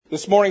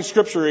This morning's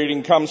scripture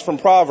reading comes from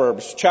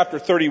Proverbs chapter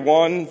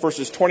 31,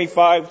 verses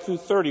 25 through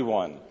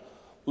 31.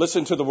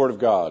 Listen to the word of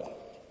God.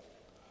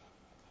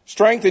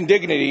 Strength and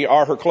dignity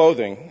are her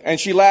clothing, and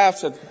she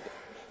laughs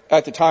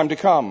at the time to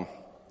come.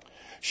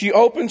 She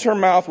opens her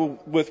mouth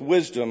with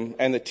wisdom,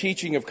 and the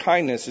teaching of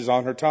kindness is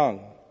on her tongue.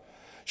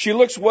 She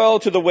looks well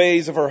to the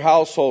ways of her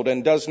household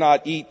and does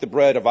not eat the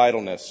bread of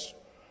idleness.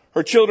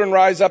 Her children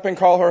rise up and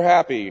call her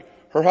happy,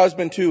 her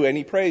husband too, and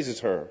he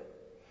praises her.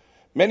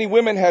 Many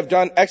women have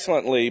done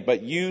excellently,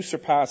 but you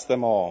surpass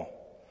them all.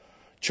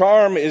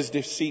 Charm is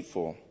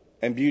deceitful,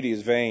 and beauty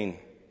is vain.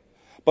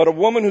 But a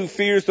woman who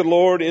fears the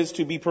Lord is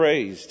to be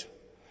praised.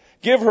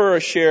 Give her a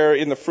share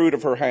in the fruit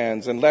of her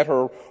hands, and let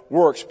her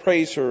works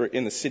praise her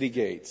in the city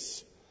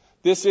gates.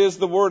 This is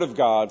the word of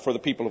God for the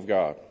people of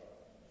God.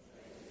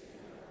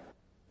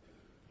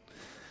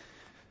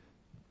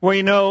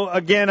 Well,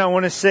 again, I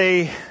want to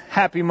say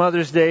Happy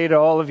Mother's Day to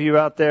all of you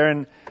out there,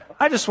 and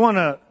I just want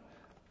to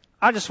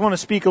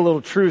speak a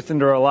little truth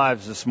into our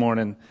lives this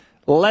morning.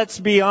 Let's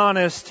be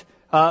honest,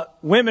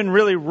 women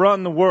really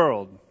run the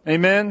world.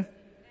 Amen?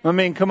 I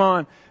mean, come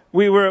on.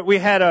 We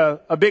had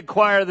a big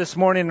choir this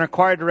morning, and our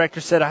choir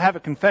director said, I have a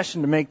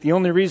confession to make. The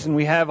only reason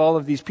we have all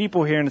of these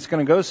people here and it's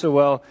going to go so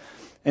well,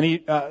 and he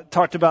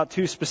talked about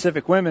two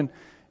specific women,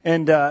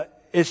 and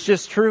it's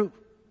just true.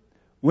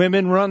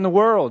 Women run the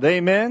world.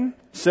 Amen?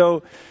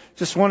 So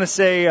just want to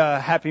say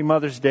Happy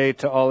Mother's Day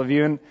to all of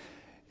you.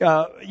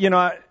 And,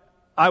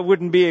 I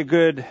wouldn't be a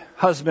good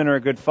husband or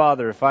a good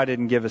father if I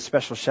didn't give a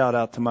special shout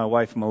out to my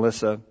wife,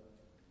 Melissa.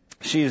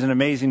 She is an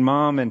amazing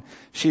mom, and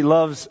she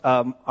loves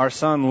our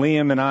son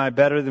Liam and I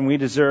better than we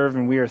deserve,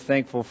 and we are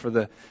thankful for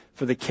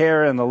the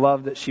care and the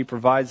love that she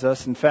provides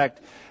us. In fact,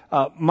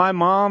 my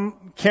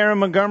mom, Karen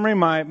Montgomery,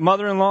 my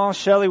mother-in-law,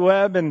 Shelley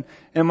Webb, and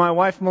my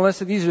wife,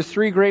 Melissa, these are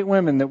three great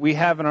women that we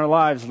have in our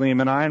lives, Liam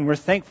and I, and we're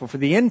thankful for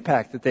the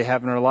impact that they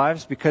have in our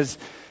lives, because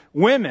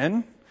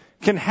women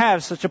can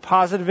have such a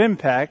positive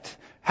impact,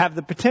 have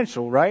the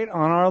potential, right,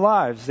 on our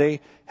lives.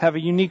 They have a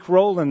unique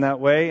role in that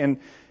way, and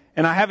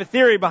I have a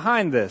theory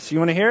behind this. You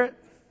want to hear it?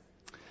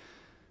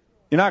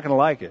 You're not going to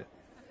like it.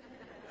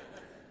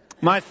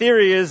 My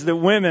theory is that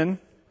women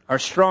are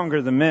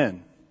stronger than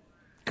men.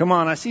 Come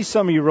on, I see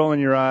some of you rolling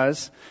your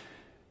eyes.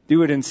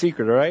 Do it in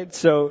secret, all right?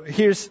 So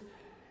here's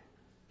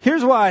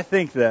why I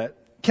think that.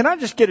 Can I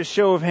just get a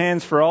show of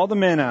hands for all the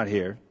men out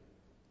here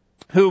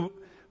who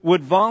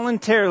would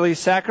voluntarily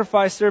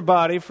sacrifice their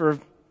body for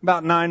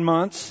about 9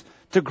 months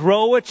to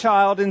grow a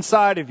child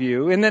inside of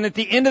you, and then at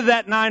the end of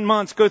that 9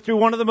 months go through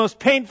one of the most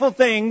painful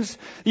things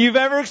you've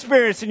ever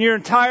experienced in your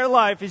entire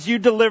life as you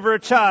deliver a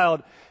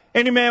child?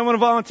 Any man want to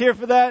volunteer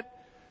for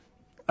that?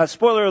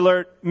 Spoiler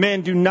alert,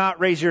 men, do not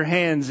raise your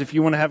hands if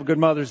you want to have a good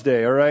Mother's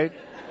Day, all right?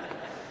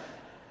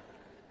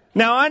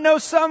 Now, I know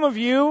some of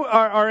you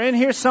are in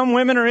here, some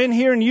women are in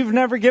here, and you've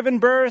never given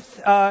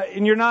birth,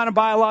 and you're not a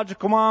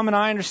biological mom, and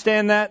I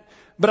understand that.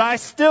 But I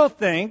still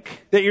think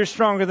that you're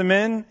stronger than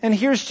men, and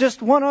here's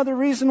just one other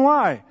reason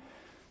why.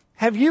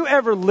 Have you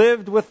ever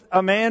lived with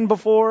a man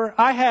before?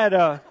 I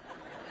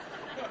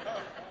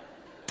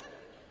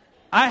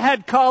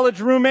had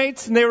college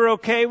roommates, and they were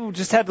okay. We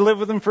just had to live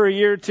with them for a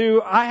year or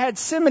two. I had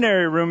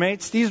seminary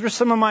roommates. These were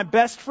some of my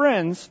best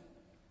friends,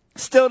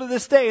 still to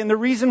this day. And the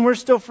reason we're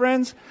still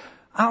friends,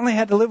 I only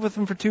had to live with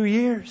them for 2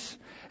 years.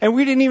 And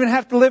we didn't even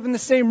have to live in the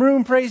same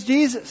room, praise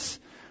Jesus,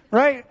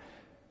 right?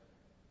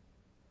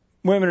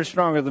 Women are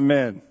stronger than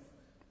men,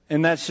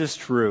 and that's just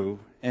true.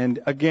 And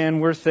again,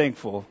 we're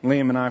thankful,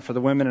 Liam and I, for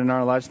the women in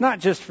our lives, not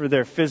just for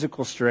their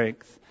physical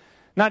strength,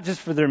 not just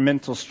for their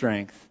mental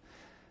strength,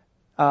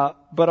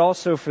 but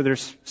also for their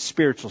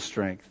spiritual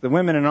strength. The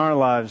women in our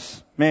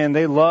lives, man,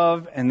 they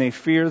love and they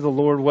fear the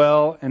Lord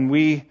well, and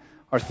we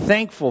are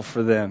thankful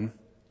for them.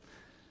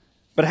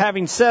 But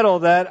having said all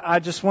that, I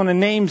just want to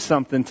name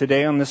something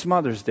today on this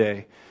Mother's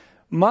Day.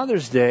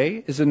 Mother's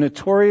Day is a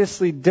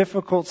notoriously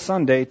difficult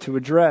Sunday to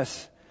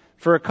address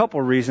for a couple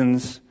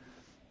reasons.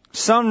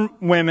 Some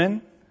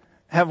women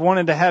have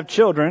wanted to have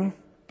children,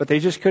 but they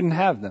just couldn't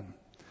have them.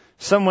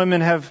 Some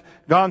women have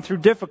gone through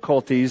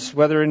difficulties,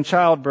 whether in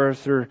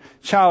childbirth or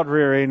child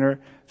rearing or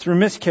through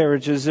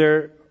miscarriages.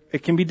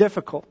 It can be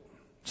difficult.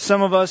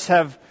 Some of us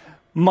have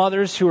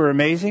mothers who are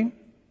amazing.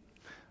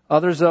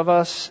 Others of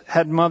us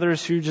had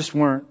mothers who just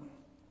weren't.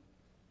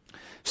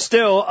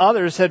 Still,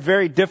 others had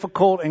very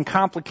difficult and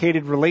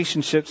complicated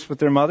relationships with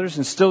their mothers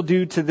and still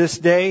do to this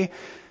day.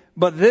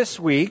 But this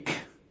week,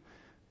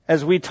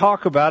 as we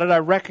talk about it, I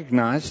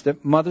recognize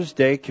that Mother's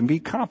Day can be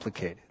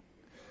complicated.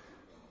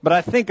 But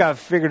I think I've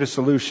figured a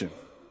solution.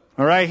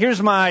 All right,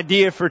 here's my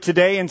idea for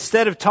today.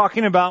 Instead of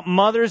talking about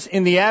mothers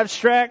in the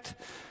abstract,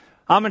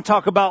 I'm going to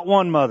talk about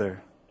one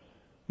mother,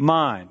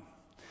 mine.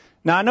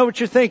 Now, I know what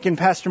you're thinking,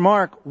 Pastor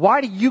Mark.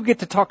 Why do you get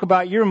to talk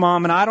about your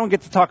mom and I don't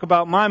get to talk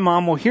about my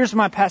mom? Well, here's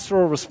my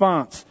pastoral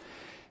response.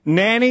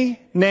 Nanny,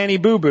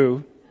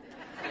 boo-boo.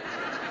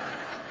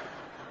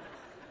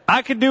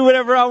 I could do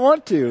whatever I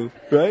want to,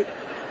 right?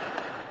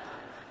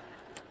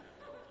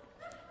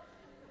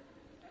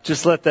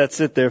 Just let that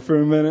sit there for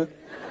a minute.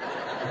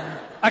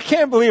 I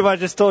can't believe I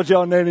just told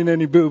y'all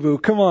nanny boo boo.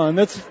 Come on,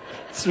 that's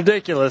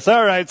ridiculous.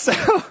 All right, so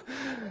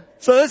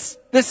this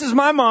is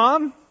my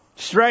mom.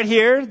 She's right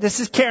here. This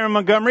is Karen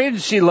Montgomery.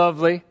 Isn't she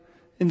lovely?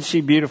 Isn't she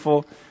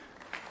beautiful?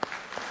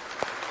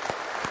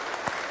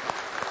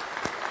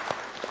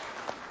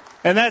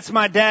 And that's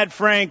my dad,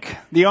 Frank,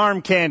 the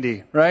arm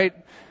candy, right?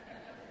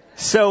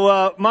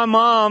 So my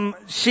mom,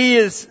 she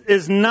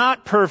is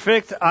not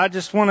perfect. I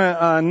just want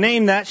to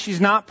name that.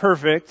 She's not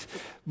perfect.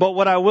 But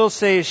what I will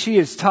say is she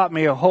has taught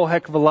me a whole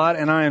heck of a lot,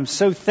 and I am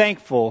so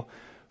thankful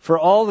for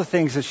all the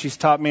things that she's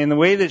taught me and the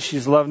way that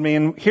she's loved me.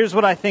 And here's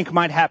what I think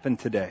might happen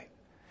today.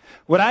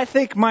 What I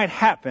think might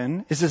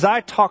happen is as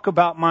I talk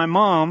about my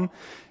mom,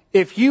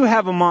 if you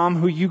have a mom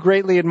who you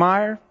greatly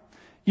admire,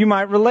 you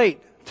might relate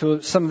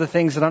to some of the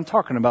things that I'm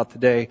talking about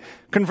today.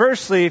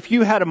 Conversely, if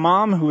you had a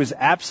mom who is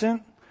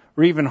absent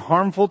or even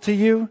harmful to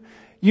you,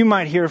 you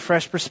might hear a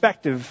fresh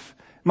perspective,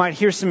 might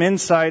hear some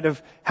insight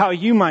of how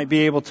you might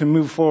be able to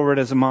move forward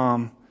as a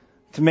mom,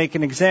 to make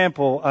an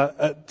example,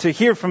 to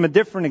hear from a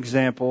different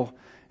example,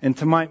 and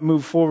to might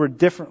move forward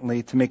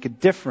differently to make a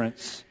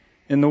difference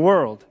in the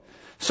world.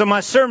 So my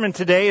sermon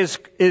today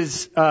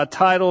is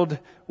titled,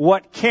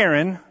 What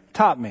Karen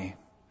Taught Me.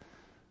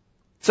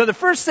 So the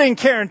first thing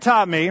Karen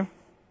taught me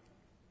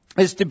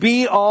is to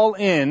be all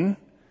in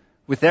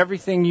with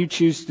everything you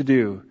choose to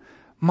do.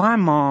 My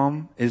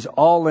mom is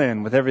all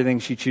in with everything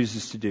she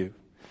chooses to do.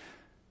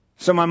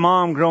 So my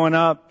mom, growing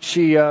up,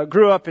 she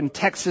grew up in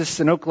Texas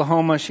and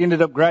Oklahoma. She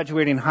ended up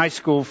graduating high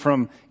school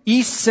from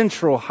East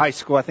Central High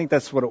School. I think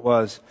that's what it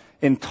was,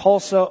 in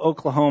Tulsa,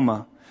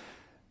 Oklahoma.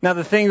 Now,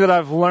 the thing that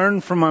I've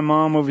learned from my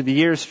mom over the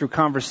years through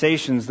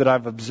conversations that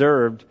I've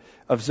observed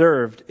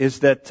is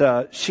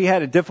that she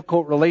had a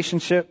difficult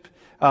relationship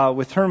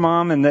with her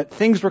mom, and that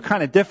things were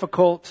kind of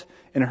difficult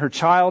in her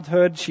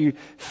childhood. She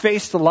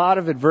faced a lot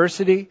of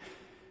adversity,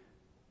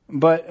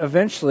 but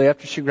eventually,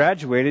 after she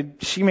graduated,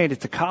 she made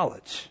it to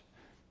college.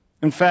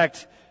 In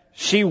fact,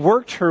 she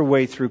worked her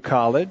way through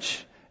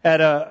college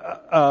at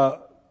a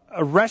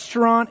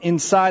restaurant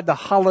inside the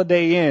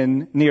Holiday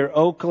Inn near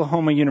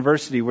Oklahoma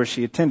University, where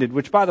she attended,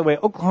 which, by the way,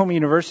 Oklahoma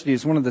University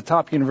is one of the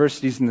top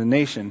universities in the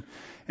nation,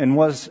 and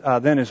was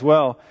then as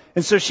well.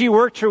 And so she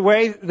worked her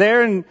way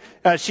there, and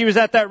she was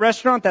at that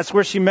restaurant. That's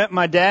where she met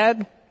my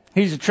dad.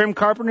 He's a trim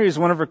carpenter. He's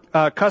one of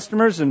her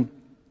customers, and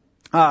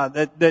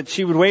that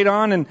she would wait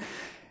on.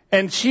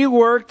 And she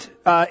worked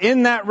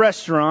in that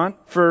restaurant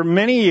for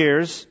many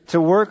years to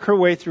work her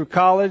way through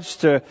college.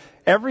 To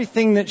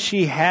everything that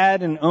she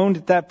had and owned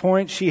at that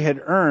point, she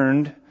had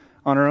earned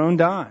on her own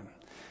dime.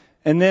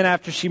 And then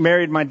after she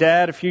married my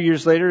dad, a few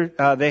years later,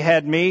 they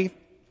had me.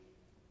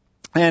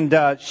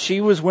 And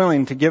she was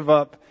willing to give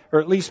up, or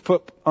at least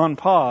put on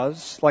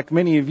pause, like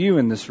many of you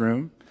in this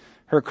room,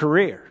 her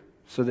career,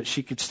 so that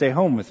she could stay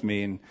home with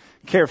me and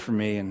care for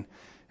me and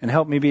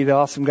help me be the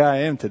awesome guy I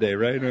am today,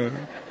 right?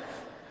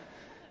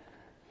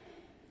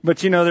 But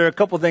there are a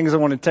couple things I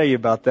want to tell you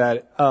about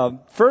that.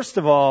 First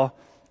of all,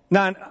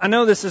 now I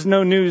know this is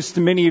no news to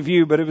many of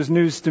you, but it was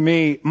news to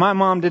me. My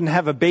mom didn't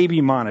have a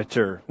baby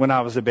monitor when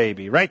I was a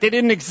baby, right? They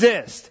didn't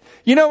exist.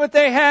 You know what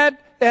they had?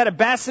 They had a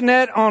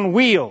bassinet on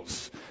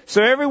wheels.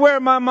 So everywhere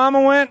my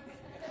mama went,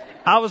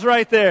 I was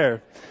right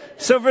there.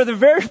 So for the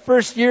very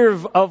first year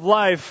of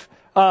life,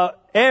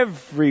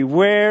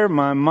 everywhere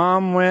my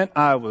mom went,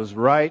 I was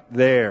right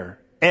there.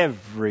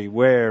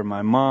 Everywhere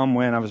my mom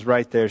went, I was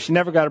right there. She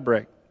never got a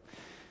break.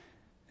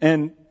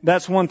 And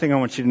that's one thing I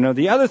want you to know.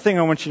 The other thing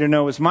I want you to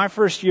know is my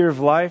first year of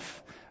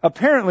life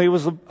apparently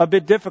was a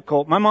bit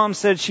difficult. My mom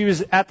said she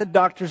was at the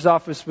doctor's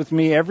office with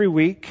me every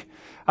week.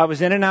 I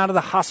was in and out of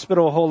the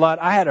hospital a whole lot.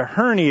 I had a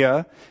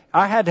hernia.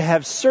 I had to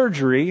have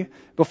surgery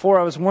before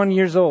I was 1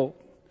 year old.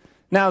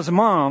 Now, as a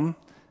mom,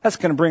 that's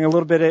going to bring a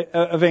little bit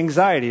of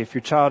anxiety if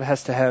your child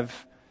has to have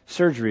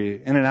surgery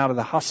in and out of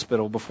the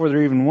hospital before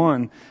they're even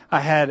one.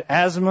 I had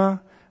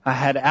asthma. I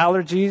had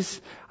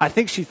allergies. I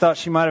think she thought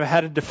she might have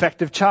had a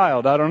defective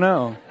child. I don't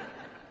know.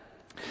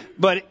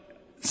 But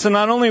so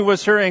not only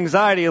was her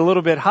anxiety a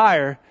little bit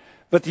higher,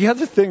 but the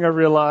other thing I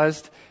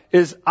realized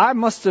is I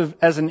must have,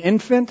 as an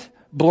infant,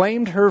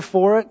 blamed her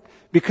for it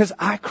because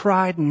I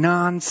cried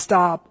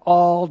nonstop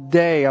all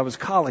day. I was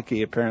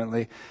colicky,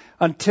 apparently,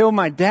 until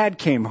my dad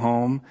came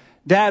home.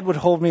 Dad would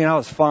hold me and I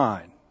was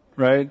fine,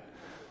 right?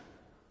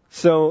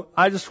 So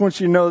I just want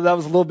you to know that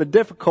was a little bit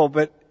difficult,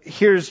 but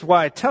here's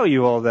why I tell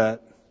you all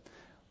that.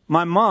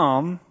 My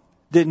mom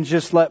didn't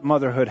just let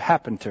motherhood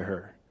happen to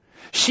her.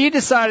 She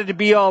decided to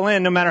be all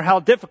in no matter how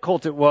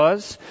difficult it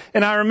was.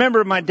 And I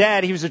remember my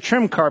dad, he was a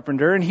trim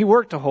carpenter and he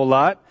worked a whole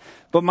lot.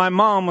 But my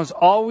mom was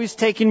always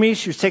taking me.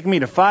 She was taking me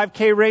to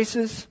 5K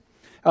races,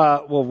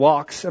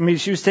 walks. I mean,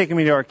 she was taking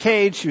me to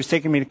arcades. She was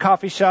taking me to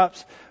coffee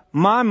shops.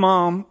 My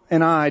mom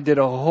and I did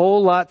a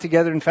whole lot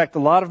together. In fact, a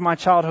lot of my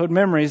childhood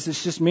memories,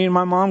 it's just me and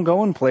my mom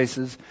going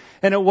places.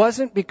 And it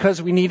wasn't because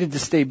we needed to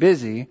stay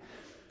busy.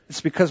 It's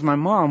because my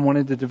mom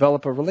wanted to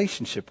develop a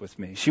relationship with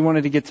me. She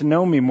wanted to get to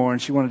know me more,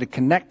 and she wanted to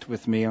connect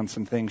with me on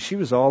some things. She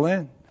was all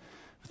in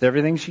with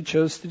everything she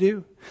chose to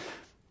do.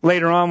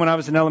 Later on, when I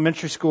was in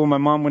elementary school, my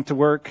mom went to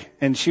work,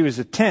 and she was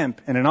a temp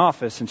in an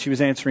office, and she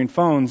was answering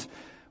phones.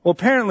 Well,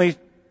 apparently,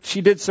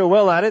 she did so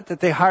well at it that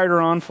they hired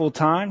her on full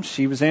time.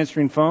 She was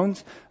answering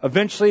phones.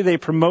 Eventually, they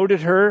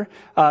promoted her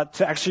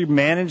to actually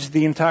manage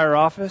the entire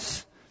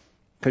office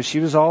because she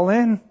was all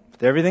in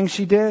with everything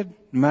she did,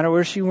 no matter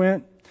where she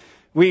went.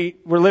 We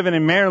were living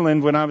in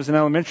Maryland when I was in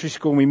elementary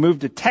school, and we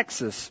moved to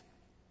Texas.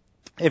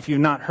 If you've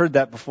not heard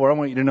that before, I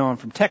want you to know I'm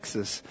from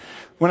Texas.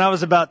 When I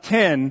was about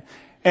 10,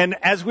 and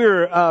as we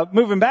were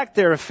moving back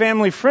there, a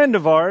family friend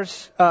of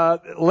ours,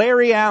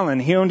 Larry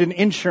Allen, he owned an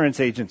insurance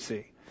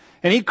agency.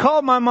 And he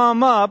called my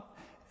mom up,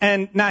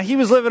 and now he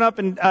was living up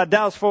in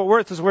Dallas-Fort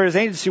Worth is where his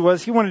agency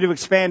was. He wanted to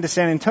expand to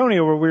San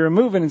Antonio where we were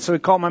moving, and so he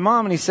called my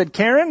mom and he said,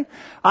 Karen,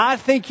 I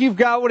think you've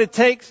got what it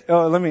takes.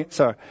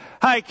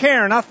 Hi,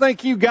 Karen, I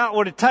think you've got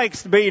what it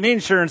takes to be an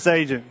insurance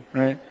agent,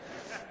 right?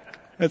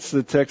 That's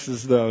the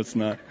Texas, though, it's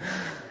not.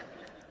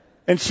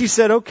 And she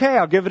said, okay,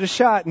 I'll give it a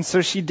shot. And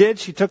so she did.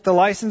 She took the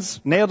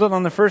license, nailed it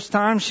on the first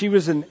time. She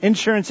was an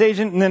insurance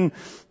agent. And then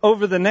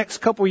over the next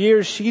couple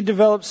years, she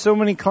developed so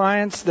many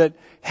clients that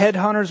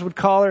headhunters would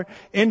call her.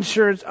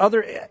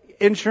 Other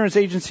insurance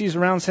agencies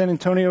around San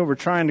Antonio were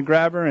trying to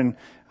grab her and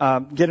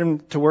get her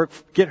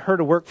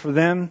to work for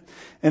them.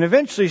 And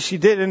eventually she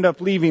did end up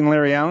leaving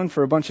Larry Allen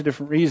for a bunch of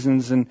different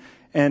reasons.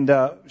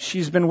 And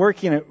she's been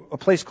working at a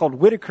place called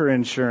Whitaker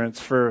Insurance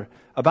for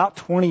about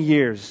 20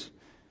 years.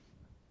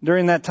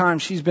 During that time,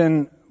 she's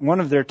been one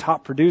of their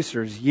top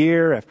producers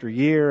year after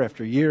year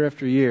after year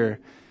after year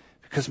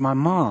because my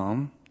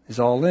mom is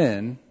all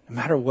in no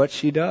matter what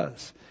she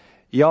does.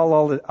 Y'all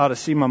all ought to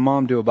see my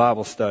mom do a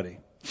Bible study.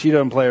 She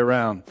doesn't play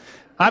around.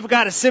 I've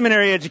got a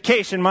seminary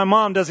education. My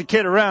mom doesn't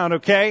kid around,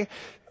 okay?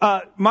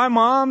 My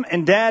mom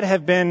and dad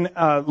have been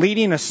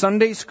leading a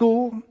Sunday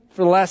school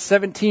for the last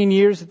 17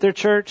 years at their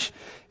church.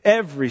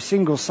 Every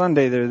single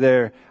Sunday they're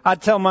there.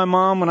 I'd tell my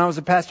mom when I was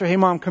a pastor, hey,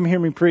 Mom, come hear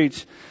me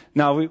preach.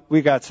 No,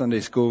 we got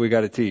Sunday school. We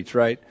got to teach,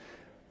 right?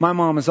 My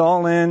mom is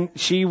all in.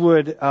 She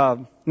would,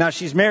 now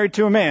she's married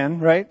to a man,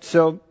 right?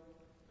 So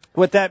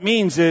what that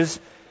means is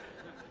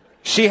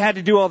she had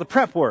to do all the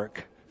prep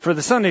work for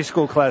the Sunday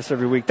school class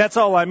every week. That's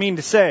all I mean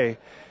to say.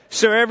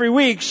 So every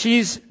week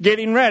she's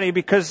getting ready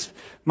because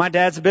my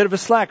dad's a bit of a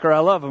slacker. I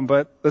love him,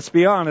 but let's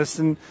be honest.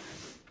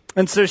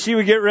 And so she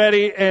would get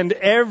ready, and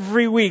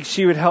every week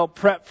she would help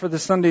prep for the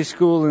Sunday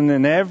school, and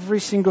then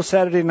every single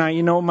Saturday night,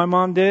 you know what my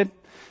mom did?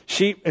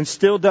 And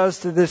still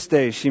does to this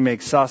day, she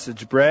makes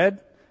sausage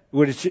bread,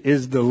 which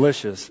is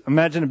delicious.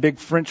 Imagine a big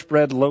French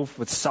bread loaf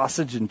with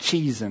sausage and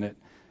cheese in it.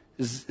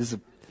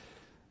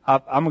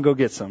 I'm going to go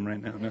get some right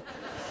now. No.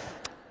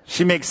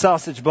 She makes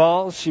sausage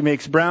balls, she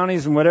makes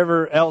brownies, and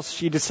whatever else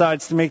she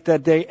decides to make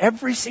that day.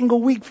 Every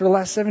single week for the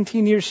last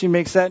 17 years she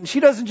makes that. And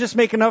she doesn't just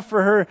make enough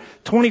for her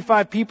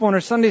 25 people in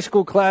her Sunday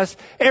school class.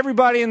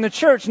 Everybody in the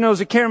church knows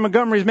that Karen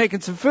Montgomery's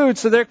making some food,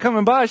 so they're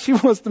coming by. She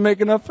wants to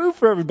make enough food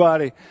for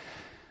everybody.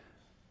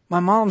 My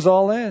mom's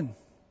all in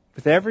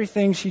with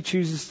everything she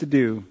chooses to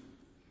do.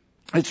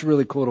 It's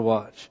really cool to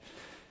watch.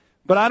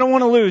 But I don't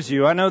want to lose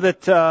you. I know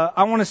that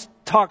I want to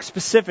talk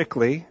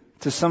specifically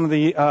to some of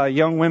the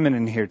young women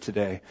in here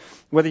today.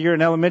 Whether you're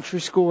in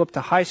elementary school up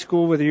to high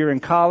school, whether you're in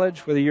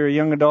college, whether you're a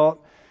young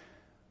adult,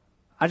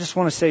 I just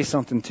want to say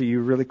something to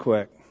you really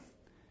quick.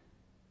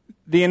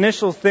 The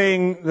initial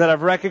thing that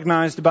I've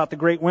recognized about the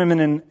great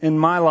women in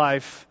my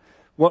life,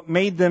 what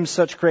made them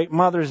such great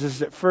mothers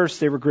is at first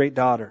they were great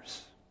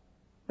daughters.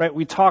 Right?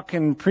 We talk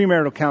in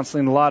premarital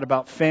counseling a lot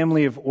about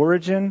family of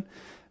origin,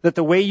 that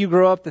the way you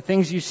grow up, the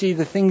things you see,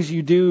 the things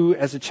you do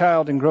as a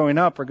child and growing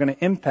up are going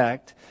to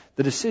impact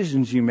the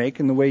decisions you make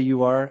and the way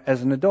you are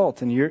as an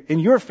adult in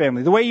your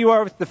family. The way you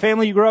are with the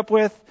family you grew up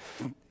with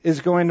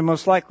is going to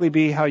most likely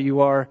be how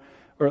you are,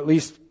 or at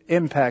least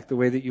impact the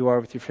way that you are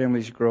with your family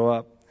as you grow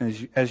up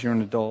as you're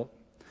an adult.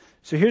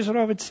 So here's what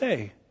I would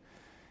say.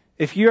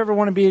 If you ever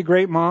want to be a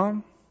great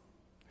mom,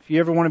 if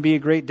you ever want to be a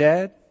great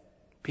dad,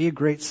 be a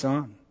great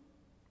son.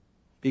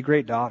 Be a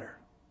great daughter.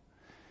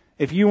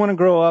 If you want to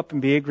grow up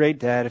and be a great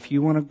dad, if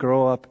you want to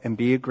grow up and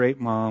be a great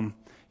mom,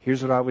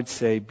 here's what I would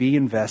say. Be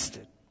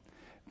invested.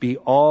 Be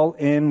all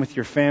in with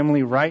your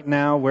family right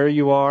now where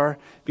you are,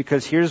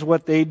 because here's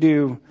what they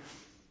do.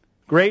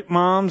 Great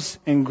moms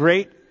and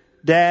great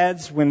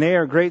dads, when they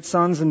are great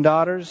sons and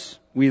daughters,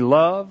 we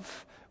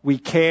love, we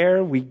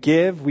care, we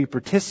give, we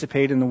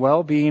participate in the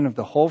well-being of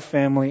the whole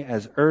family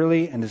as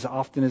early and as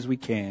often as we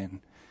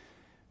can.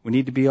 We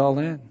need to be all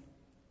in.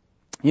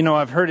 You know,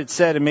 I've heard it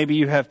said, and maybe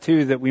you have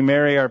too, that we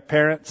marry our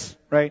parents,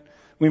 right?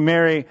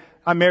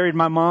 I married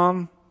my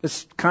mom.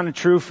 It's kind of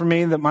true for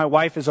me that my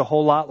wife is a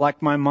whole lot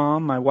like my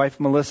mom, my wife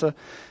Melissa.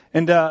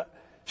 And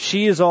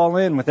she is all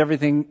in with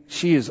everything.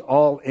 She is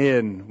all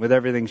in with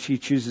everything she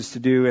chooses to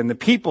do. And the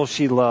people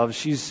she loves,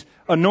 she's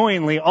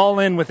annoyingly all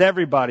in with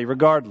everybody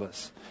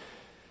regardless.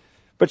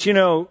 But you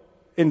know,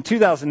 in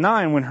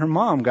 2009, when her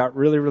mom got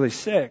really, really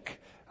sick,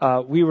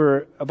 we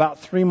were about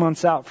 3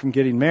 months out from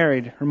getting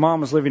married. Her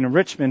mom was living in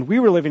Richmond. We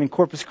were living in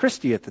Corpus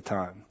Christi at the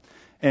time.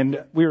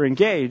 And we were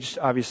engaged,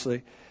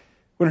 obviously.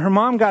 When her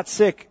mom got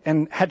sick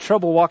and had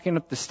trouble walking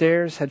up the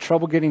stairs, had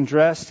trouble getting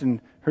dressed,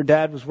 and her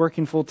dad was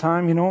working full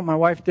time, you know what my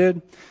wife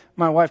did?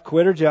 My wife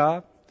quit her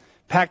job,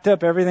 packed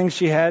up everything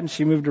she had, and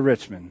she moved to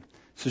Richmond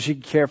so she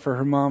could care for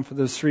her mom for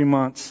those 3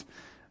 months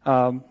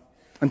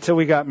until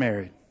we got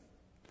married.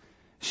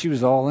 She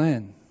was all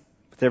in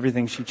with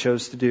everything she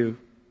chose to do.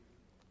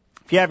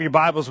 If you have your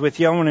Bibles with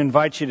you, I want to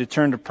invite you to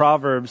turn to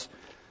Proverbs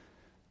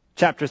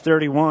chapter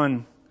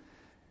 31.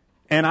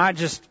 And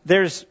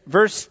there's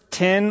verse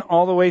 10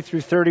 all the way through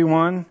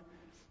 31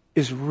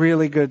 is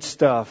really good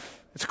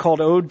stuff. It's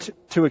called Ode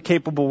to a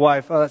Capable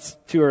Wife. Oh, that's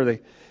too early.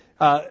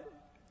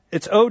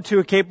 It's Ode to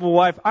a Capable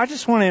Wife. I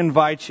just want to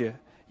invite you.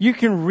 You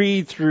can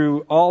read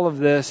through all of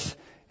this.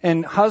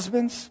 And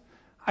husbands,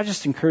 I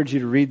just encourage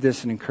you to read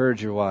this and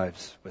encourage your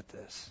wives with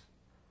this.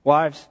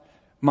 Wives,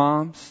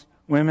 moms,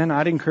 women,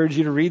 I'd encourage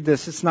you to read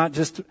this.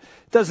 It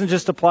doesn't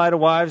just apply to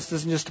wives, it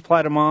doesn't just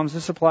apply to moms,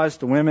 this applies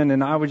to women,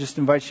 and I would just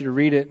invite you to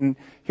read it. And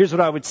here's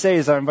what I would say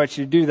is I invite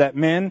you to do that.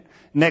 Men,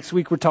 next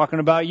week we're talking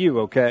about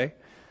you, okay?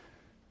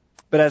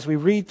 But as we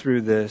read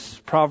through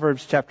this,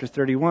 Proverbs chapter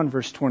 31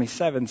 verse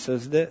 27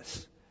 says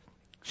this: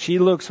 she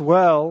looks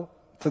well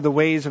to the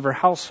ways of her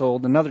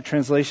household. Another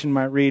translation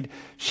might read,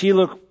 she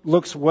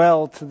looks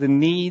well to the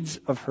needs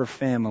of her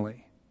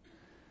family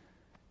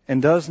and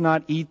does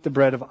not eat the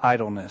bread of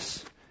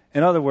idleness.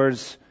 In other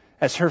words,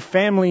 as her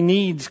family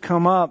needs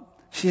come up,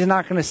 she's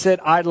not going to sit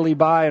idly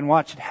by and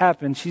watch it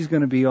happen. She's going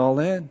to be all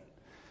in.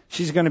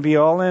 She's going to be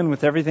all in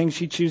with everything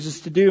she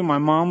chooses to do. My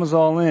mom was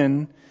all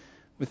in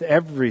with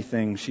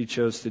everything she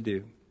chose to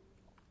do.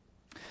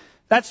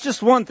 That's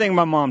just one thing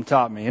my mom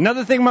taught me.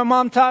 Another thing my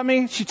mom taught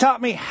me, she taught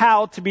me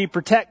how to be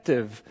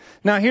protective.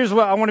 Now, here's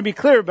what I want to be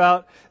clear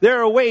about.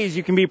 There are ways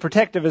you can be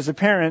protective as a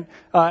parent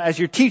as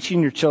you're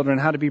teaching your children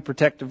how to be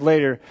protective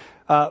later.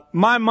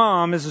 My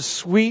mom is a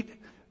sweet,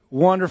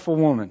 wonderful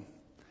woman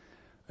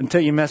until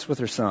you mess with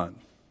her son.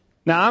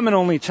 Now, I'm an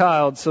only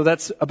child, so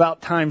that's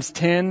about times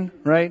 10,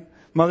 right?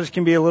 Mothers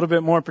can be a little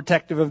bit more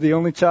protective of the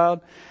only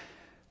child.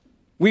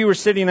 We were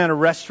sitting at a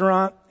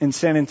restaurant in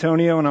San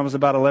Antonio when I was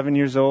about 11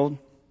 years old.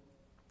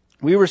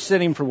 We were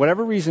sitting, for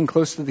whatever reason,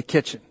 close to the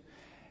kitchen.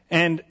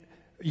 And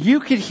you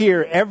could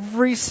hear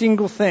every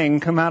single thing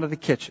come out of the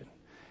kitchen.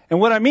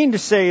 And what I mean to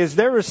say is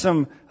there was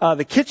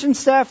the kitchen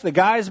staff, the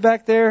guys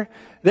back there,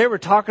 they were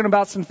talking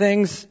about some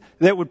things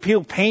that would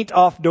peel paint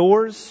off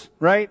doors,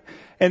 right?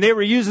 And they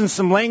were using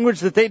some language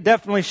that they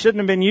definitely shouldn't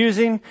have been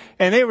using.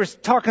 And they were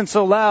talking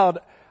so loud,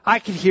 I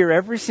could hear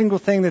every single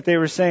thing that they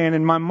were saying.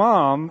 And my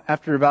mom,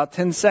 after about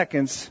 10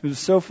 seconds, it was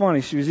so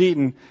funny, she was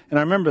eating. And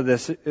I remember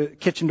this,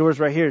 kitchen doors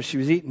right here, she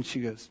was eating,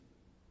 she goes,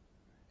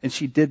 and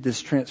she did this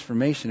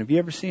transformation. Have you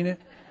ever seen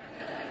it?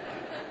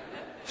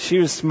 She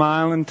was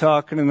smiling,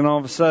 talking, and then all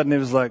of a sudden it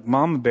was like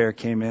Mama Bear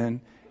came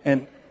in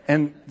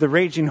and the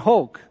Raging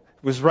Hulk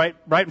was right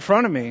in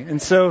front of me.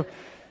 And so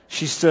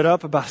she stood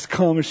up about as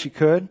calm as she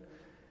could.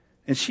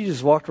 And she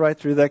just walked right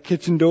through that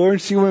kitchen door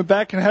and she went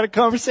back and had a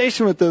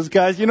conversation with those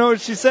guys. You know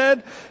what she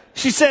said?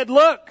 She said,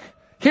 look,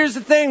 here's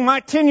the thing. My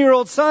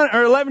 10-year-old son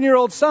or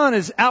 11-year-old son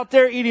is out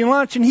there eating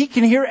lunch and he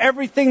can hear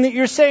everything that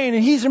you're saying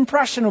and he's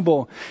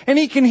impressionable. And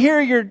he can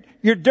hear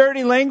your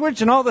dirty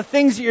language and all the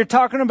things that you're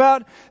talking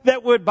about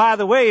that would, by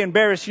the way,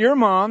 embarrass your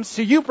mom.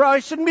 So you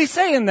probably shouldn't be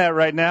saying that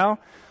right now.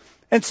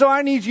 And so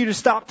I need you to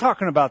stop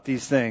talking about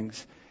these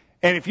things.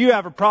 And if you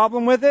have a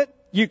problem with it,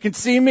 you can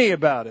see me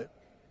about it.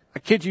 I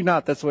kid you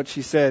not, that's what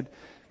she said.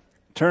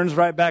 Turns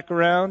right back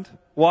around,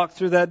 walked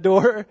through that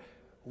door.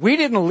 We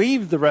didn't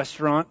leave the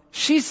restaurant.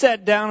 She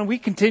sat down and we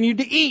continued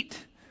to eat.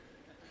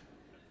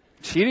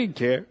 She didn't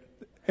care.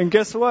 And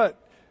guess what?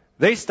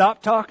 They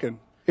stopped talking.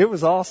 It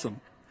was awesome.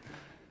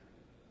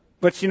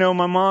 But you know,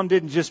 my mom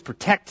didn't just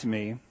protect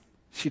me.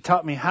 She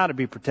taught me how to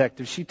be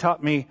protective. She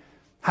taught me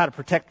how to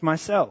protect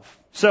myself.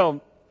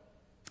 So,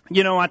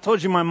 you know, I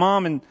told you my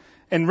mom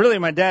and really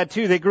my dad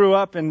too, they grew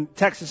up in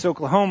Texas,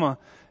 Oklahoma.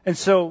 And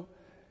so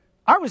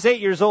I was 8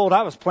 years old.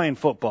 I was playing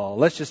football.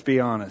 Let's just be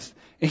honest.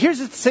 And here's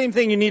the same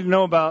thing you need to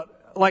know about.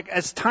 Like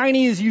as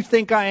tiny as you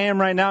think I am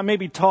right now,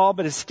 maybe tall,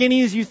 but as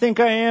skinny as you think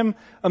I am,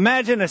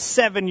 imagine a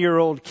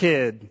 7-year-old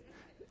kid,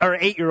 or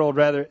 8-year-old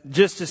rather,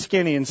 just as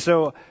skinny. And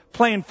so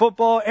playing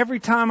football, every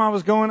time I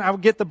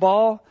would get the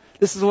ball.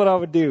 This is what I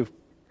would do.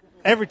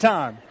 Every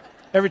time.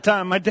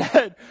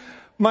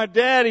 My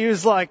dad, he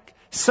was like,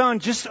 son,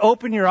 just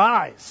open your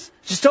eyes.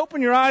 Just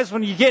open your eyes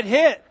when you get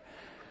hit.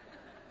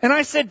 And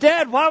I said,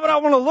 Dad, why would I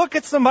want to look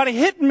at somebody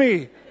hitting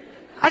me?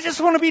 I just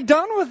want to be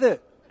done with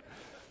it.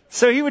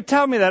 So he would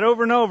tell me that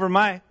over and over.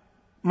 My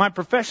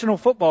professional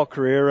football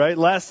career, right,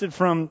 lasted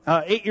from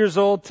 8 years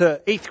old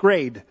to 8th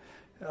grade.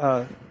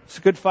 It's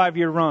a good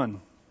 5-year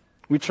run.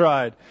 We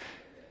tried.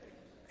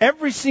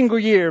 Every single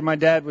year, my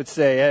dad would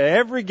say,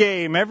 every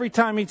game, every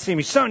time he'd see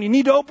me, son, you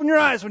need to open your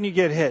eyes when you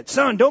get hit.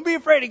 Son, don't be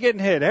afraid of getting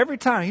hit. Every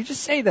time. He'd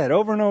just say that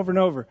over and over and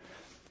over.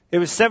 It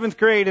was 7th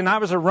grade, and I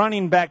was a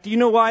running back. Do you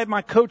know why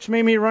my coach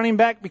made me a running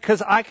back?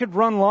 Because I could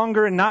run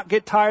longer and not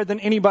get tired than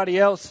anybody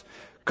else.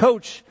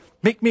 Coach,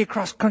 make me a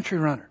cross-country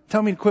runner.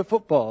 Tell me to quit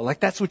football. Like,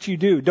 that's what you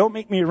do. Don't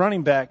make me a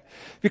running back.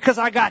 Because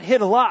I got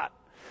hit a lot.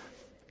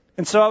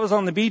 And so I was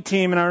on the B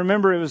team, and I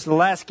remember it was the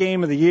last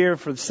game of the year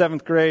for the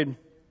 7th grade,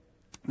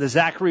 the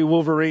Zachary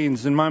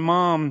Wolverines. And my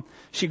mom,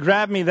 she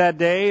grabbed me that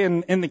day,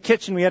 and in the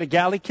kitchen, we had a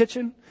galley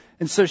kitchen.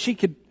 And so she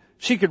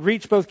could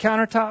reach both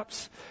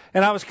countertops.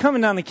 And I was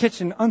coming down the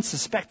kitchen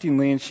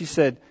unsuspectingly, and she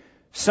said,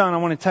 "Son, I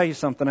want to tell you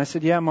something." I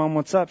said, "Yeah, Mom,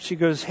 what's up?" She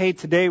goes, "Hey,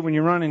 today when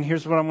you're running,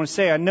 here's what I want to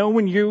say. I know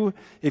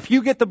if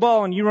you get the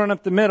ball and you run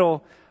up the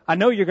middle, I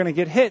know you're going to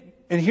get hit.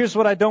 And here's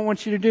what I don't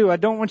want you to do.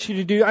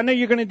 I know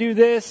you're going to do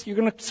this. You're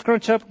going to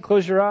scrunch up and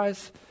close your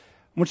eyes.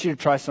 I want you to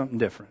try something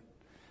different.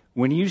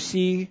 When you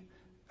see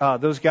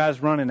those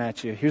guys running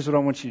at you, here's what I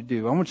want you to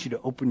do. I want you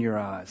to open your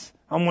eyes.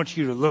 I want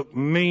you to look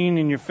mean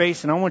in your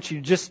face, and I want you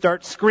to just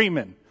start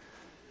screaming."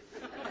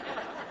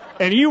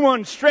 And you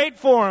went straight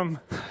for him.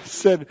 I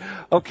said,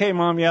 "Okay,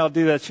 Mom, yeah, I'll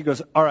do that." She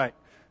goes, "All right,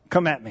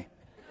 come at me."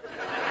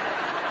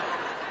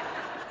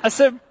 I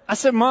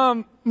said,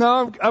 "Mom,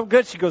 no, I'm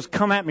good." She goes,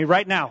 "Come at me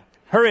right now.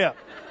 Hurry up."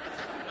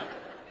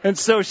 And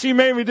so she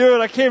made me do it.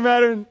 I came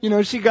at her,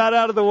 and, she got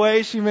out of the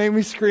way. She made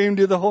me scream,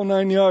 do the whole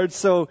 9 yards.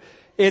 So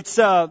it's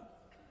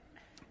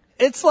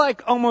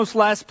like almost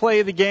last play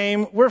of the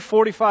game. We're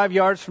 45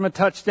 yards from a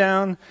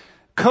touchdown.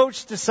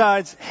 Coach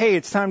decides, hey,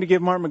 it's time to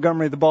give Mark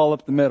Montgomery the ball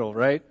up the middle,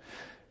 right?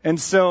 And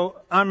so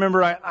I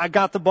remember I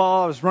got the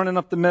ball. I was running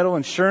up the middle,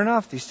 and sure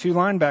enough, these 2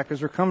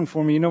 linebackers were coming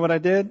for me. You know what I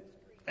did?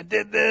 I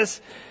did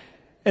this.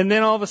 And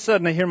then all of a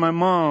sudden, I hear my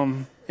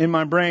mom in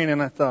my brain,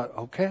 and I thought,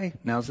 okay,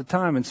 now's the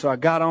time. And so I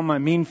got on my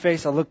mean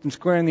face. I looked them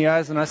square in the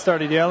eyes, and I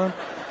started yelling.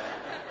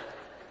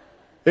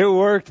 It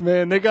worked,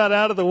 man. They got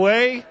out of the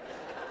way.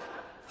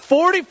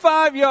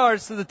 45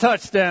 yards to the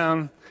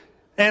touchdown,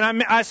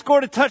 and I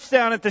scored a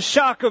touchdown at the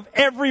shock of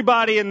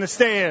everybody in the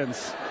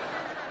stands.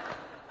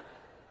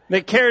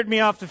 They carried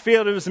me off the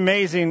field. It was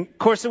amazing. Of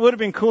course, it would have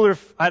been cooler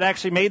if I'd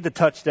actually made the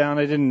touchdown.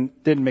 I didn't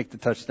make the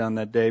touchdown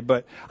that day,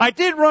 but I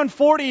did run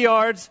 40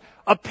 yards.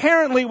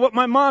 Apparently, what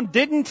my mom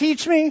didn't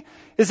teach me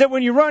is that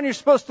when you run, you're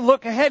supposed to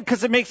look ahead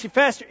because it makes you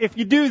faster. If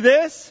you do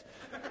this,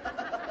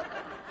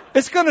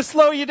 it's going to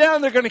slow you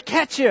down. They're going to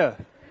catch you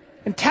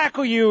and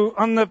tackle you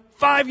on the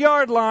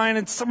 5-yard line,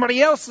 and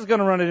somebody else is going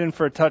to run it in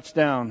for a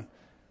touchdown,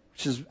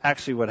 which is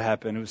actually what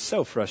happened. It was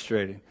so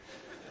frustrating.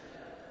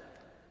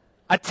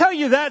 I tell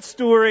you that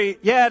story,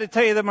 to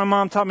tell you that my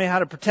mom taught me how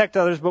to protect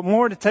others, but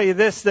more to tell you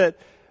this, that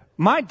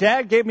my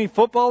dad gave me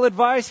football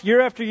advice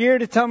year after year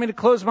to tell me to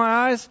close my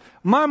eyes.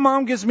 My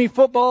mom gives me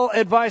football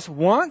advice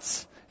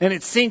once, and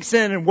it sinks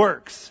in and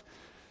works.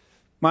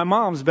 My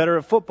mom's better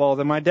at football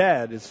than my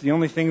dad. It's the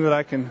only thing that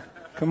I can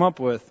come up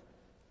with.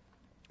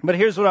 But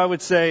here's what I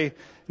would say.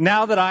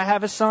 Now that I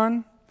have a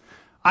son,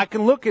 I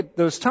can look at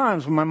those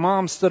times when my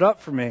mom stood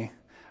up for me.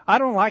 I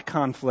don't like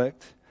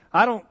conflict.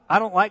 I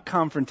don't like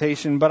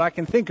confrontation, but I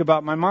can think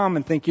about my mom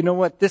and think, you know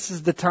what, this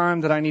is the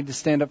time that I need to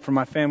stand up for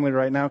my family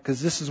right now because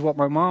this is what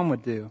my mom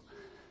would do.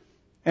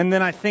 And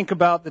then I think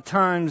about the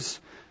times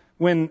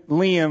when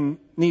Liam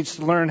needs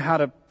to learn how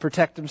to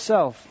protect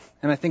himself.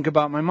 And I think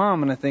about my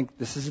mom and I think,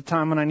 this is a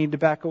time when I need to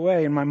back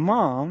away. And my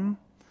mom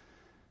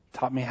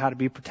taught me how to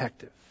be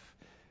protective.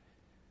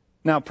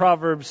 Now,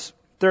 Proverbs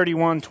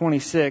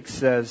 31:26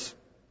 says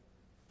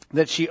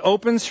that she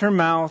opens her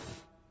mouth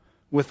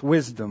with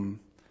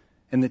wisdom,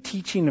 and the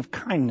teaching of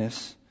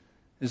kindness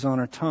is on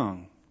her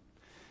tongue.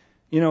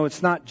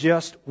 It's not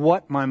just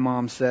what my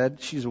mom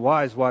said. She's a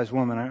wise, wise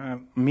woman. I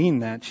mean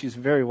that. She's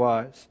very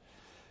wise.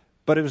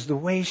 But it was the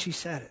way she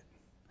said it.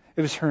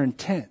 It was her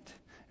intent.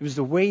 It was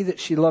the way that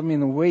she loved me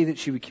and the way that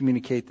she would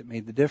communicate that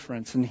made the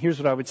difference. And here's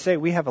what I would say.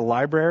 We have a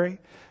library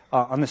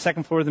on the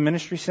second floor of the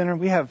ministry center.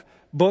 We have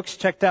books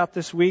checked out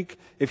this week.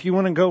 If you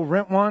want to go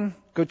rent one,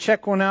 go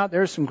check one out.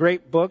 There are some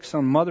great books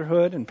on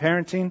motherhood and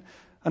parenting.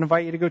 I'd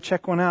invite you to go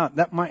check one out.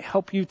 That might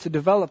help you to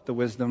develop the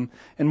wisdom,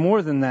 and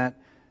more than that,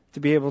 to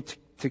be able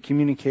to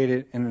communicate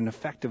it in an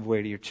effective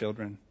way to your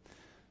children.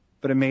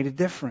 But it made a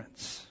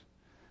difference.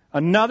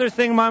 Another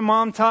thing my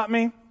mom taught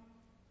me,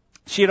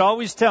 she'd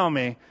always tell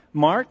me,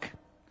 Mark,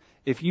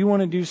 if you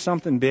want to do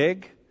something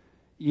big,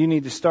 you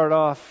need to start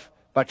off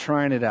by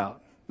trying it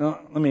out. Now,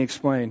 let me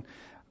explain.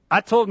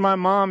 I told my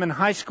mom in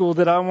high school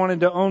that I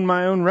wanted to own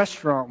my own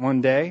restaurant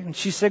one day, and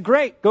she said,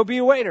 great, go be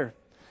a waiter.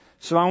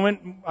 So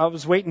I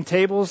was waiting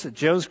tables at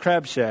Joe's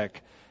Crab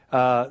Shack.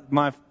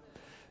 It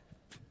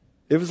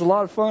was a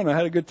lot of fun. I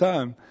had a good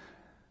time.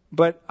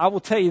 But I will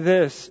tell you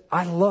this,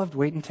 I loved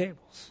waiting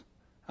tables.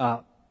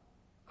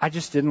 I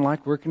just didn't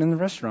like working in the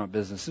restaurant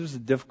business. It was a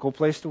difficult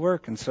place to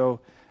work. And so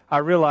I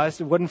realized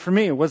it wasn't for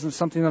me. It wasn't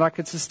something that I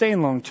could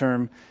sustain long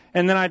term.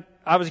 And then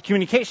I was a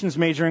communications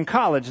major in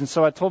college. And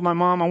so I told my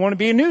mom I want to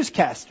be a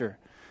newscaster.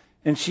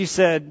 And she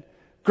said,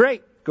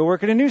 great, go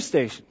work at a news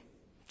station.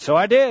 So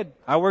I did.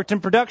 I worked in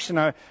production.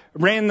 I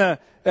ran the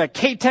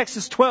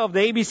K-Texas 12, the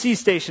ABC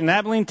station in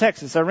Abilene,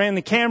 Texas. I ran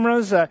the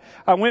cameras. I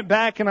went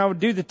back and I would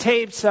do the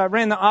tapes. I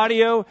ran the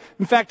audio.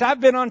 In fact,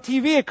 I've been on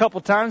TV a couple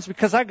times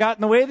because I got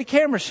in the way of the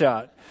camera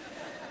shot.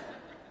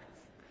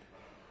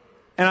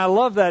 And I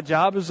loved that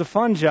job. It was a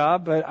fun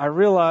job, but I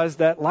realized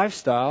that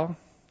lifestyle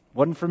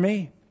wasn't for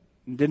me.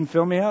 It didn't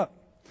fill me up.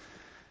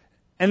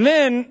 And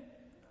then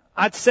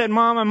I'd said,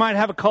 Mom, I might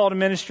have a call to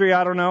ministry.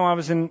 I don't know. I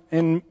was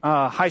in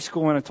high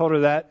school when I told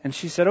her that. And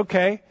she said,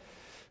 okay,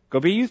 go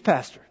be a youth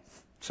pastor.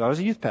 So I was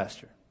a youth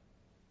pastor.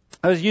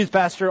 I was a youth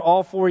pastor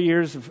all 4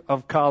 years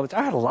of college.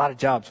 I had a lot of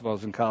jobs while I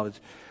was in college.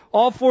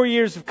 All 4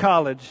 years of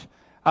college,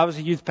 I was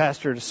a youth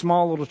pastor at a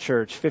small little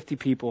church, 50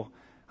 people.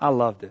 I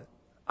loved it.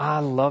 I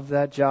loved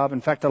that job.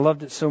 In fact, I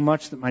loved it so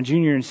much that my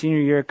junior and senior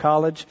year of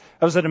college,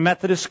 I was at a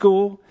Methodist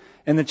school,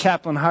 and the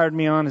chaplain hired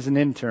me on as an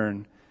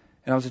intern.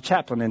 And I was a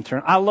chaplain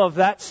intern. I loved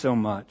that so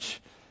much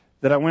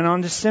that I went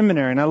on to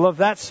seminary. And I loved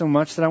that so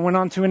much that I went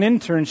on to an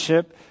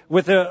internship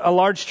with a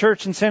large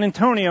church in San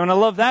Antonio. And I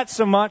loved that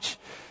so much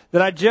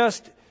that I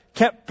just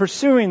kept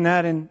pursuing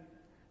that and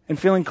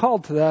feeling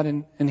called to that.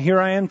 And here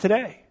I am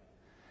today.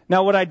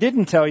 Now, what I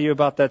didn't tell you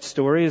about that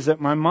story is that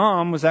my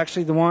mom was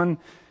actually the one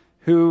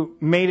who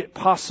made it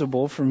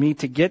possible for me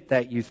to get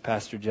that youth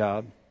pastor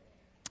job.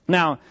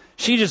 Now,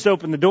 she just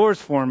opened the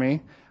doors for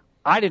me.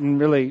 I didn't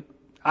really...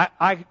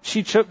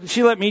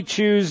 She let me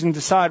choose and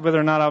decide whether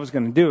or not I was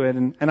going to do it,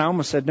 and I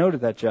almost said no to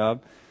that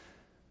job.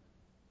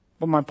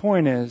 But my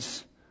point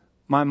is,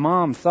 my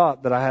mom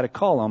thought that I had a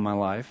call on my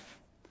life,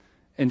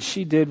 and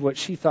she did what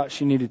she thought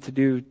she needed to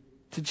do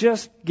to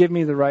just give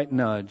me the right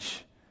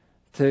nudge,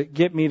 to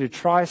get me to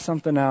try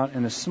something out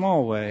in a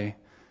small way,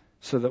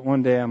 so that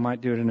one day I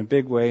might do it in a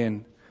big way.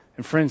 And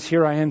friends,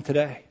 here I am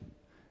today.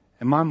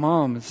 And my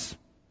mom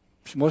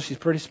she's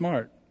pretty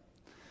smart.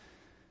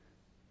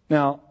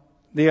 Now,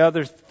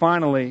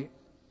 finally,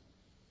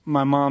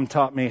 my mom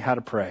taught me how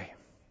to pray.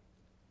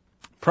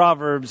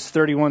 Proverbs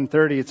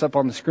 31:30, it's up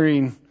on the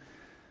screen,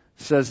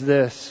 says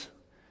this: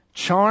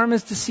 charm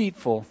is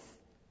deceitful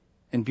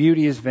and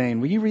beauty is vain.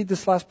 Will you read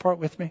this last part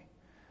with me?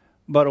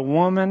 But a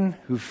woman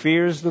who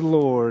fears the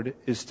Lord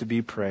is to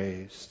be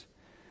praised.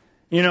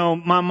 You know,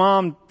 my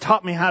mom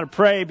taught me how to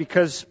pray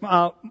because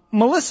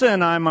Melissa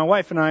and I, my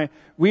wife and I,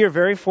 we are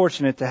very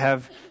fortunate to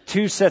have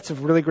two sets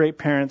of really great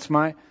parents.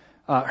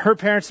 Her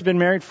parents have been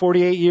married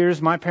 48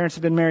 years. My parents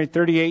have been married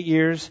 38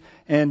 years.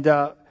 And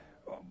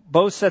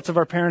both sets of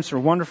our parents are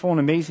wonderful and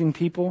amazing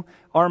people.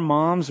 Our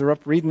moms are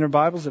up reading their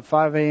Bibles at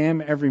 5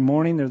 a.m. every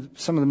morning. They're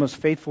some of the most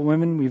faithful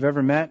women we've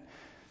ever met.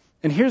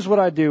 And here's what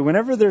I do.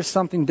 Whenever there's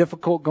something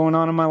difficult going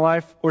on in my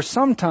life, or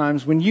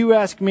sometimes when you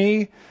ask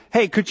me,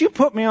 hey, could you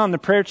put me on the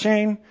prayer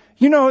chain?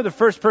 You know who the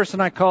first person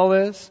I call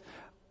is?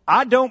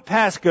 I don't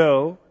pass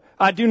go.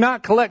 I do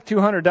not collect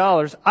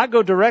 $200. I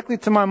go directly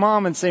to my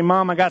mom and say,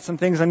 Mom, I got some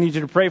things I need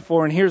you to pray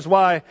for, and here's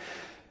why.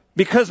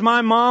 Because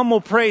my mom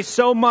will pray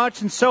so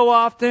much and so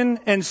often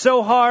and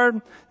so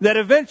hard that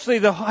eventually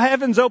the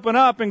heavens open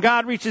up and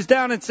God reaches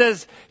down and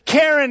says,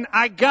 Karen,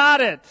 I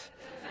got it.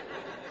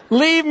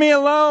 Leave me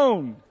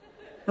alone.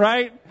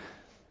 Right?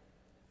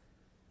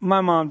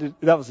 My mom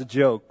that was a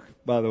joke,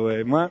 by the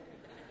way.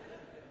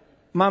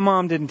 My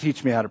mom didn't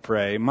teach me how to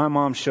pray. My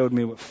mom showed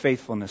me what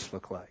faithfulness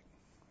looked like.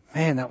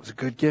 Man, that was a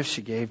good gift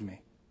she gave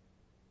me.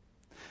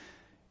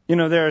 You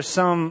know,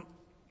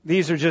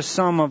 these are just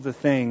some of the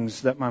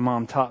things that my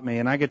mom taught me,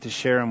 and I get to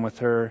share them with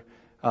her.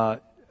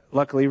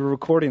 Luckily, we're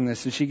recording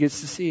this, and she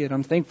gets to see it.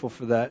 I'm thankful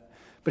for that.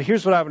 But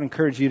here's what I would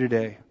encourage you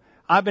today.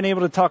 I've been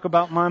able to talk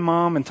about my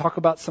mom and talk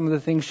about some of the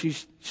things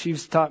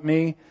she's taught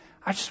me.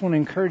 I just want to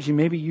encourage you.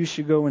 Maybe you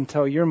should go and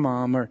tell your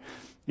mom or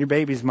your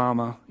baby's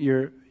mama,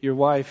 your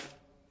wife,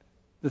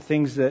 the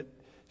things that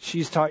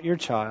she's taught your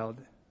child,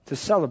 to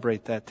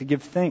celebrate that, to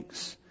give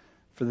thanks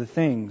for the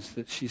things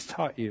that she's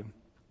taught you.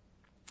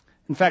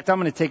 In fact, I'm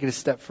going to take it a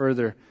step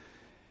further.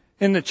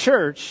 In the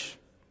church,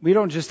 we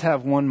don't just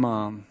have one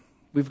mom.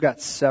 We've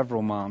got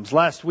several moms.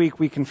 Last week,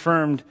 we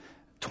confirmed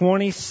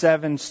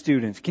 27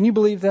 students. Can you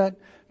believe that?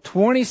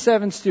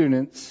 27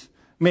 students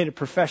made a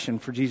profession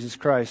for Jesus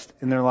Christ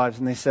in their lives,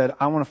 and they said,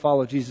 I want to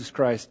follow Jesus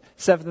Christ.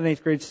 7th and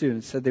 8th grade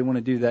students said they want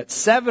to do that.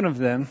 7 of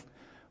them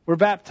were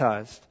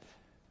baptized.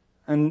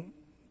 And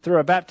through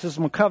our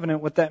baptismal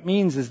covenant, what that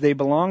means is they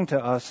belong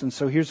to us. And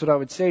so here's what I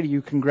would say to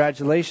you.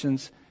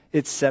 Congratulations.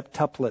 It's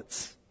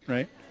septuplets,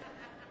 right?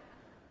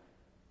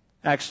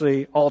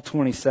 Actually, all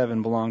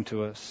 27 belong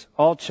to us.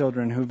 All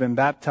children who've been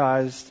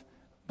baptized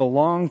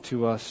belong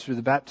to us through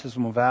the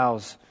baptismal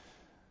vows.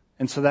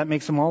 And so that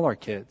makes them all our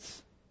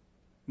kids.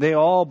 They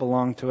all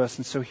belong to us.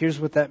 And so here's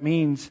what that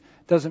means.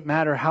 It doesn't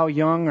matter how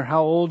young or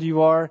how old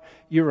you are.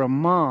 You're a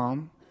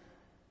mom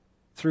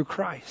through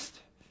Christ.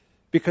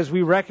 Because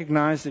we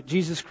recognize that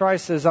Jesus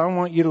Christ says, I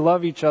want you to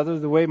love each other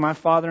the way my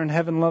Father in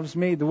heaven loves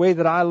me, the way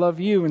that I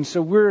love you. And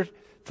so we're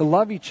to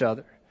love each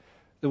other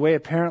the way a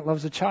parent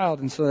loves a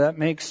child. And so that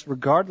makes,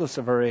 regardless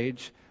of our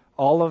age,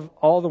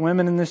 all the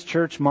women in this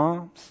church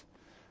moms,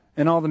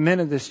 and all the men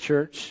of this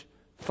church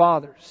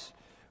fathers,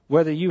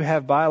 whether you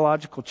have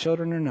biological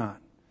children or not.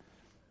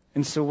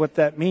 And so what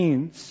that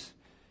means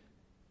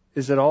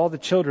is that all the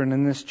children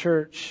in this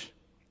church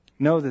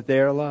know that they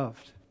are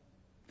loved.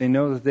 They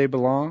know that they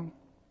belong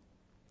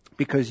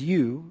because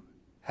you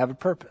have a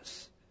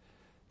purpose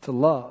to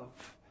love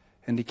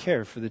and to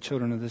care for the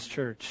children of this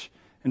church.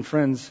 And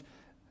friends,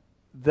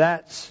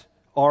 that's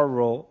our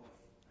role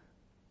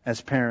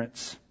as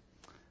parents.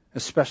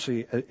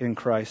 especially in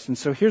Christ. And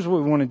so here's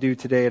what we want to do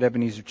today at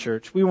Ebenezer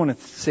Church. We want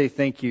to say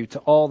thank you to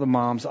all the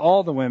moms,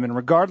 all the women,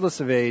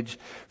 regardless of age,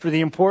 for the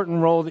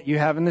important role that you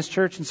have in this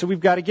church. And so we've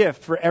got a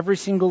gift for every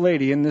single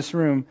lady in this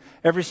room,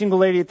 every single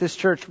lady at this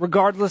church,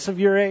 regardless of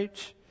your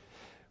age.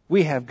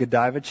 We have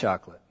Godiva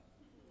chocolate.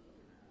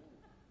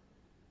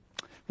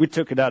 We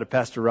took it out of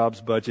Pastor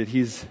Rob's budget.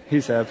 He's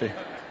happy.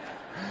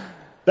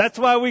 That's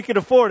why we could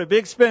afford a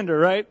big spender,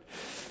 right?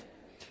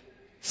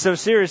 So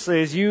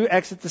seriously, as you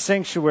exit the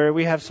sanctuary,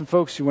 we have some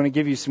folks who want to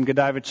give you some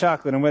Godiva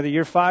chocolate. And whether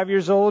you're 5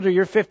 years old or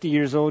you're 50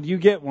 years old, you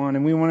get one.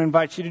 And we want to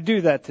invite you to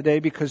do that today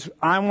because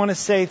I want to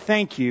say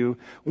thank you.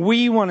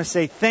 We want to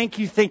say thank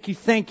you, thank you,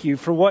 thank you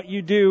for what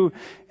you do.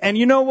 And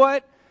you know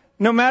what?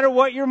 No matter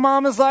what your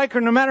mom is like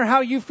or no matter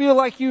how you feel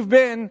like you've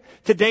been,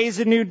 today's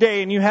a new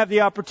day and you have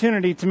the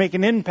opportunity to make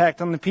an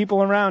impact on the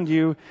people around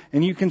you.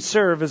 And you can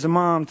serve as a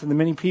mom to the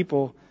many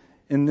people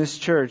in this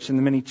church and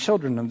the many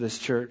children of this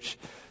church.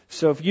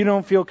 So if you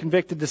don't feel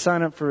convicted to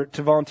sign up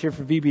to volunteer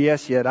for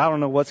VBS yet, I don't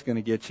know what's going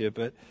to get you.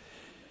 But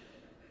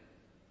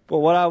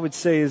what I would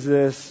say is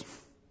this.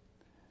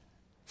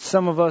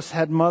 Some of us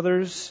had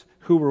mothers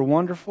who were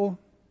wonderful,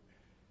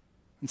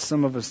 and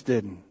some of us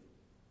didn't.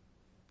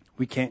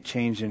 We can't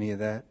change any of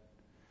that.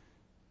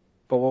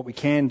 But what we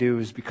can do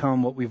is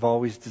become what we've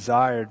always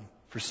desired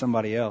for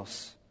somebody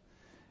else.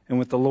 And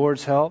with the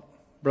Lord's help,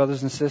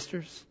 brothers and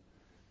sisters,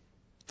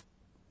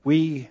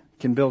 we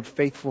can build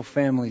faithful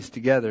families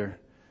together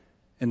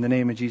in the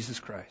name of Jesus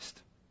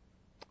Christ.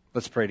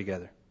 Let's pray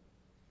together.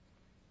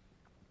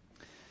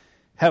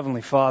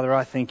 Heavenly Father,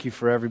 I thank you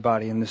for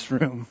everybody in this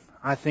room.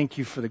 I thank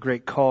you for the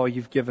great call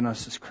you've given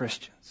us as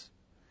Christians.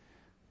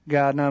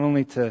 God, not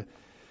only to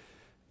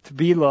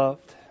be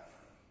loved,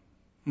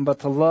 but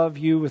to love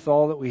you with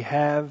all that we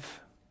have,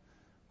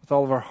 with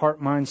all of our heart,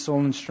 mind,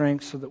 soul, and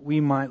strength, so that we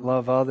might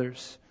love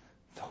others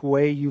the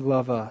way you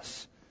love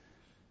us.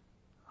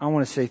 I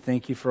want to say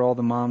thank you for all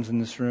the moms in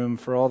this room,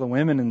 for all the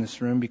women in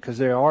this room, because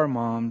they are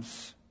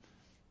moms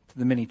to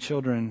the many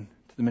children,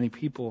 to the many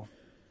people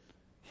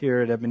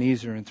here at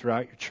Ebenezer and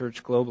throughout your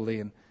church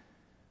globally. And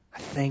I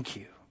thank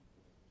you.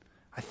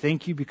 I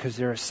thank you because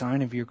they're a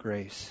sign of your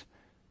grace.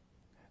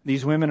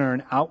 These women are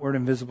an outward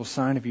and visible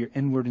sign of your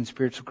inward and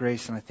spiritual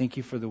grace, and I thank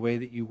you for the way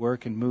that you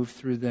work and move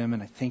through them,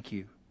 and I thank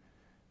you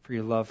for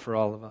your love for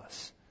all of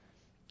us.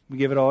 We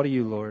give it all to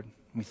you, Lord.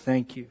 We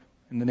thank you.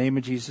 In the name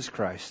of Jesus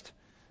Christ.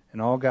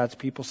 And all God's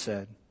people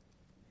said,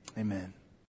 amen.